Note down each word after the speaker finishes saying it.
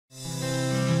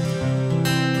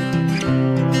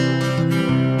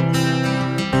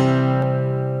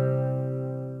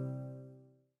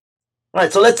All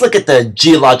right, so let's look at the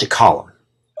geologic column.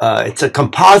 It's a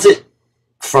composite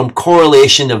from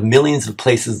correlation of millions of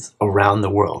places around the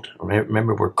world.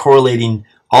 Remember, we're correlating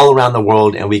all around the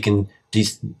world, and we can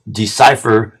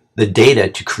decipher the data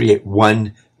to create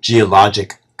one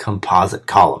geologic composite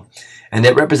column. And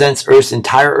it represents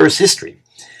Earth's history.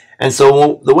 And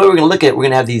so the way we're going to look at it, we're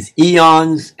going to have these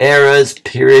eons, eras,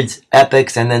 periods,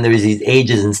 epochs, and then there's these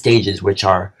ages and stages, which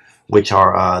are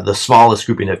the smallest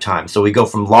grouping of time. So we go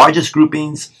from largest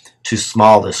groupings to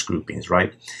smallest groupings,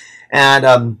 right?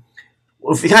 And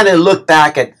if we kind of look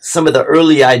back at some of the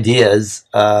early ideas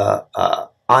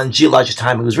on geologic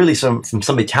time, it was really from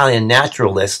some Italian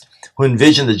naturalists who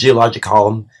envisioned the geologic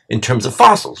column in terms of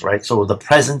fossils, right? So the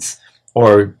presence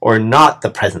or not the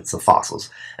presence of fossils.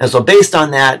 And so based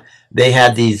on that, they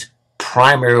had these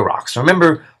primary rocks.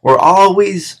 Remember, we're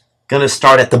always going to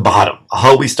start at the bottom.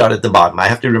 Always start at the bottom. I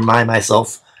have to remind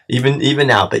myself even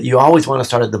now, but you always want to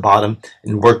start at the bottom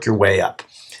and work your way up.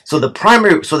 So the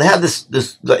primary, so they have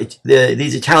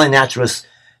these Italian naturalists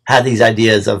had these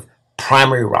ideas of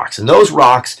primary rocks, and those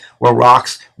rocks were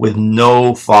rocks with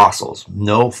no fossils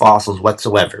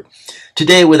whatsoever.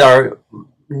 Today, with our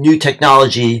new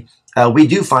technology, we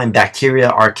do find bacteria,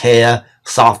 archaea,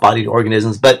 soft-bodied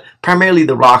organisms, but primarily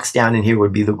the rocks down in here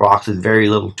would be the rocks with very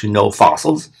little to no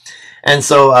fossils. And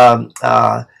so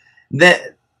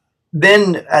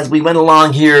then as we went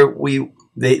along here,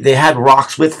 they had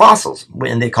rocks with fossils,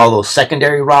 and they call those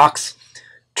secondary rocks,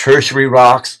 tertiary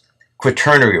rocks,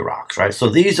 quaternary rocks, right? So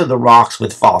these are the rocks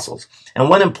with fossils. And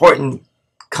one important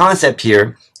concept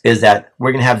here is that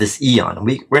we're going to have this eon.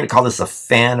 We're going to call this a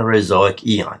Phanerozoic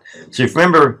eon. So if you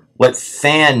remember what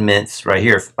phan meant right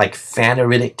here, like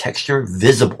phaneritic texture,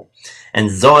 visible. And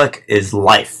zoic is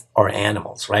life or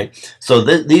animals, right? So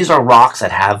these are rocks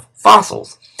that have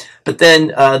fossils. But then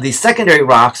the secondary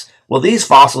rocks, well, these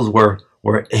fossils were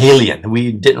alien.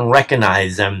 We didn't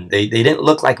recognize them. They didn't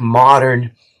look like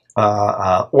modern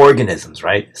organisms,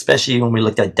 right? Especially when we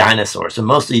looked at dinosaurs. So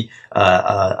mostly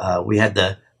we had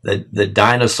the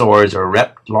dinosaurs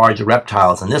or large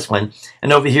reptiles in this one,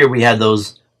 and over here we had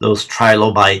those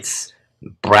trilobites,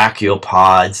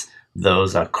 brachiopods,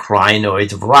 those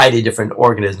crinoids, a variety of different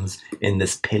organisms in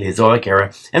this Paleozoic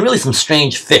era, and really some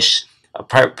strange fish,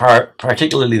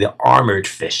 particularly the armored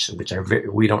fish, which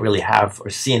we don't really have or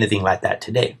see anything like that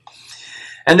today.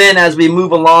 And then as we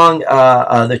move along,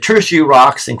 the tertiary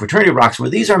rocks and quaternary rocks, well,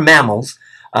 these are mammals,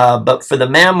 but for the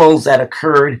mammals that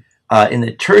occurred in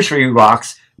the tertiary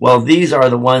rocks, well, these are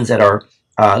the ones that are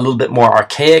a little bit more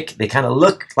archaic. They kind of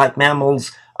look like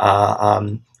mammals,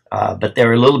 but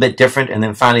they're a little bit different. And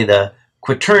then finally, the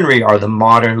quaternary are the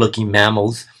modern-looking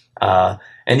mammals, and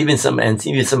even some of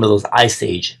those Ice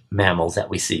Age mammals that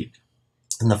we see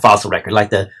in the fossil record, like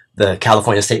the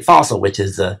California state fossil, which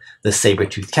is the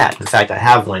saber-toothed cat. In fact, I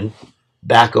have one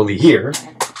back over here.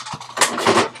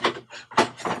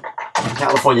 The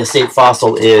California state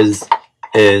fossil is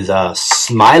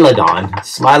Smilodon.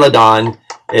 Smilodon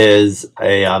is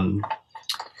a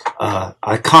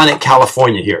iconic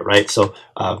California here, right? So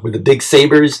with the big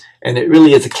sabers, and it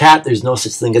really is a cat. There's no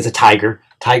such thing as a tiger.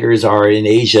 Tigers are in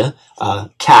Asia.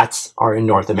 Cats are in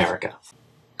North America.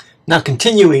 Now,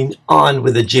 continuing on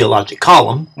with the geologic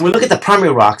column, when we look at the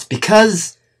primary rocks,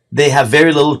 because they have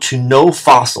very little to no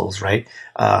fossils, right?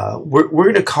 We're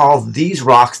going to call these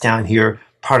rocks down here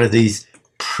part of these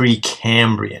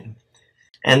Precambrian.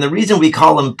 And the reason we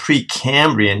call them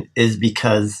Precambrian is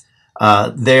because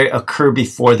they occur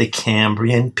before the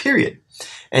Cambrian period.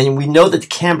 And we know that the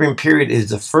Cambrian period is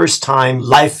the first time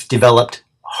life developed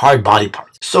hard body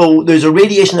parts. So there's a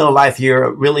radiation of life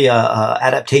here, really a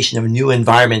adaptation of new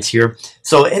environments here.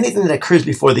 So anything that occurs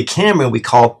before the Cambrian we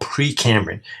call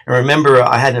Precambrian. And remember,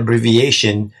 I had an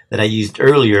abbreviation that I used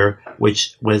earlier,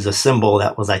 which was a symbol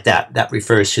that was like that. That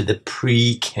refers to the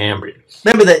Precambrian.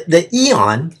 Remember that the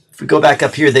eon, if we go back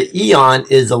up here, the eon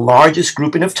is the largest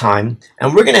grouping of time,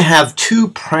 and we're going to have two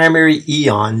primary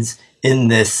eons in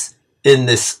this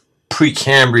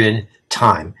Precambrian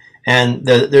time. And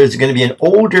there's going to be an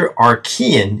older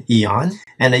Archean eon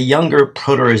and a younger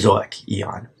Proterozoic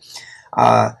eon.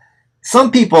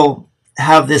 Some people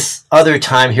have this other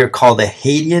time here called the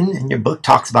Hadean, and your book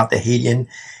talks about the Hadean.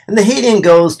 And the Hadean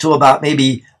goes to about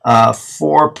maybe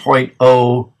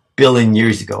 4.0 billion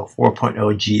years ago,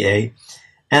 4.0 GA.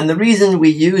 And the reason we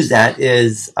use that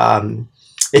is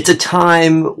it's a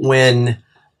time when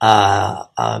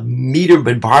meteor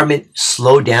bombardment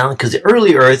slowed down, because the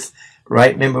early Earth,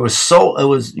 right, remember, it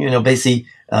was basically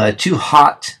too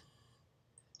hot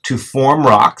to form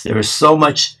rocks. There was so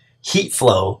much heat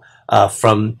flow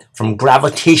from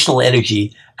gravitational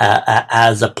energy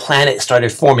as a planet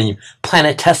started forming,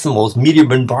 planetesimals, meteor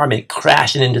bombardment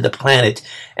crashing into the planet.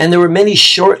 And there were many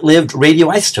short-lived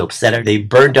radioisotopes that they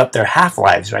burned up their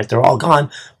half-lives, right? They're all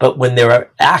gone, but when they were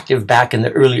active back in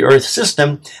the early Earth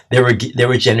system, they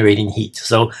were generating heat.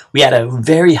 So we had a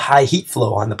very high heat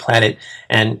flow on the planet,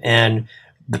 and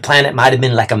the planet might have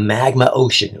been like a magma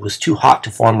ocean. It was too hot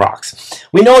to form rocks.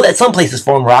 We know that some places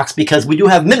form rocks because we do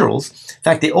have minerals. In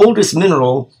fact, the oldest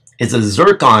mineral is a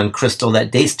zircon crystal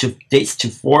that dates to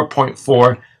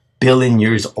 4.4 billion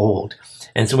years old.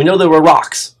 And so we know there were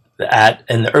rocks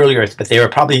in the early Earth, but they were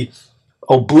probably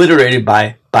obliterated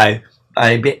by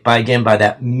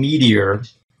that meteor.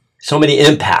 So many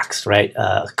impacts, right,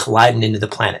 colliding into the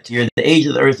planet. Here, the age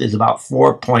of the Earth is about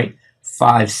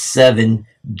 4.57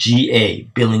 GA,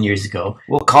 billion years ago.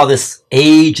 We'll call this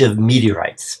age of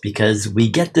meteorites because we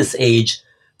get this age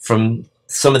from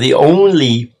some of the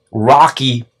only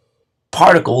rocky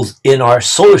particles in our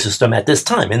solar system at this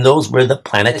time, and those were the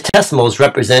planetesimals,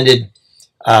 represented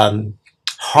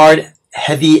hard,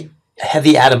 heavy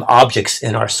atom objects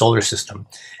in our solar system,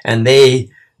 and they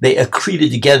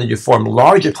accreted together to form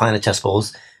larger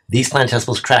planetesimals. These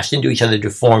planetesimals crashed into each other to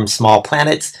form small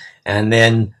planets, and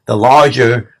then the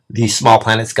larger these small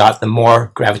planets got, the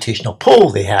more gravitational pull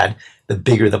they had, the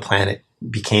bigger the planet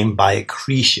became by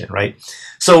accretion, right?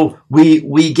 So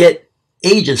we get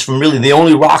ages from really the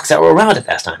only rocks that were around at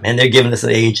that time, and they're giving us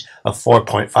an age of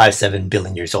 4.57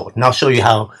 billion years old. And I'll show you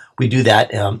how we do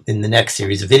that in the next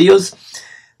series of videos.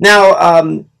 Now,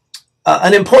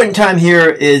 an important time here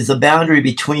is the boundary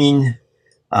between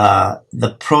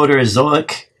the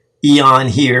Proterozoic eon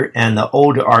here and the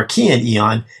older Archean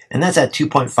eon, and that's at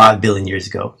 2.5 billion years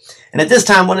ago. And at this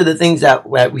time, one of the things that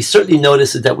we certainly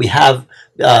notice is that we have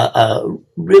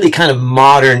really kind of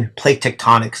modern plate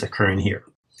tectonics occurring here.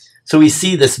 So we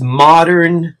see this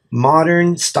modern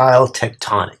style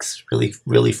tectonics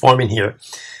really forming here.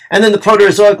 And then the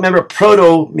Proterozoic, remember,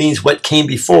 proto means what came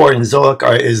before, and zoic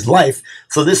is life.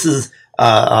 So this is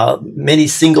many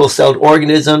single-celled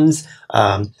organisms,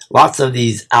 lots of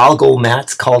these algal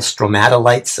mats called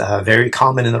stromatolites, very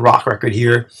common in the rock record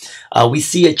here. We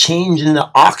see a change in the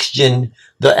oxygen,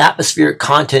 the atmospheric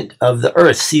content of the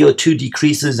Earth. CO2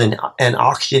 decreases and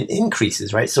oxygen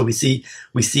increases, right? So we see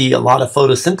a lot of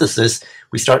photosynthesis.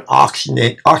 We start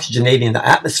oxygenating the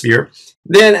atmosphere.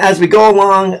 Then as we go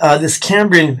along, this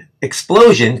Cambrian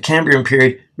explosion, Cambrian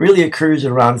period, really occurs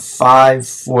around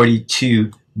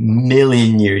 542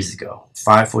 million years ago,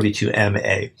 542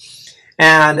 MA.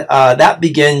 And that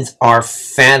begins our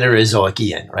Phanerozoic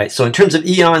eon, right? So in terms of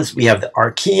eons, we have the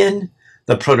Archean,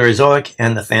 the Proterozoic,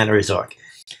 and the Phanerozoic.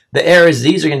 The eras,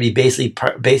 these are going to be basically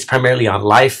based primarily on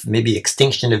life, maybe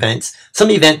extinction events, some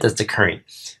event that's occurring.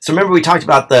 So remember we talked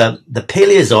about the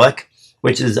Paleozoic,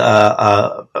 which is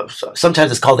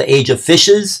sometimes it's called the age of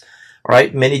fishes,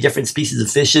 right? Many different species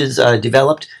of fishes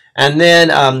developed. And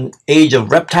then age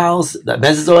of reptiles, the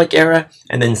Mesozoic era,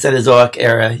 and then Cenozoic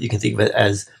era, you can think of it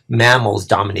as mammals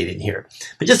dominating here.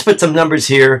 But just to put some numbers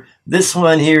here, this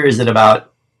one here is at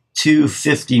about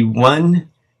 251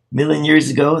 million years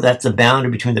ago. That's a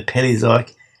boundary between the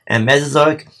Paleozoic and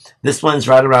Mesozoic. This one's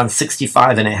right around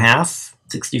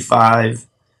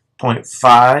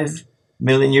 65.5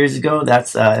 million years ago.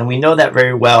 That's and we know that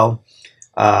very well,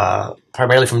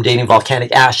 primarily from dating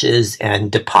volcanic ashes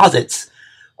and deposits,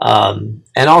 and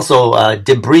also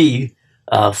debris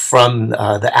from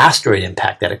the asteroid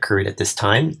impact that occurred at this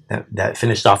time that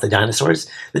finished off the dinosaurs.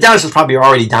 The dinosaurs probably are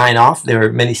already dying off. There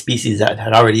were many species that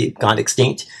had already gone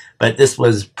extinct, but this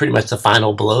was pretty much the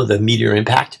final blow, the meteor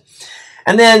impact.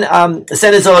 And then the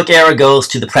Cenozoic era goes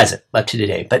to the present, up to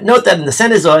today. But note that in the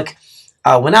Cenozoic,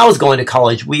 when I was going to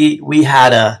college, we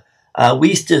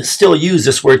used to still use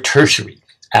this word tertiary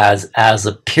as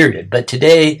a period. But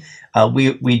today,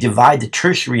 we divide the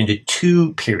tertiary into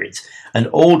two periods: an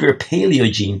older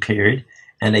Paleogene period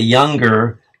and a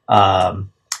younger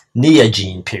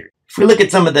Neogene period. If we look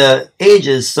at some of the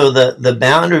ages, so the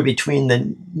boundary between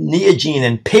the Neogene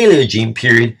and Paleogene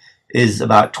period is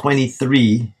about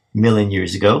 23 million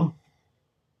years ago.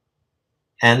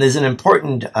 And there's an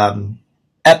important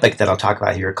epoch that I'll talk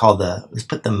about here called let's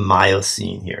put the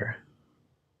Miocene here.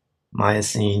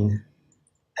 Miocene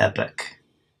epoch.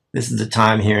 This is the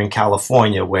time here in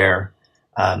California where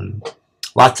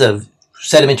lots of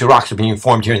sedimentary rocks are being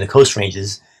formed here in the Coast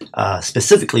Ranges,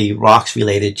 specifically rocks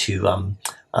related to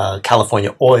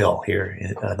California oil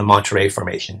here, the Monterey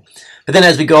Formation. But then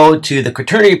as we go to the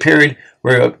Quaternary period,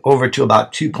 we're over to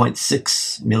about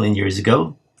 2.6 million years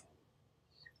ago.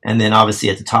 And then obviously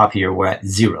at the top here, we're at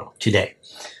 0 today.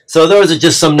 So those are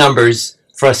just some numbers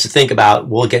for us to think about.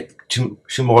 We'll get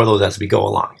two more of those as we go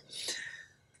along.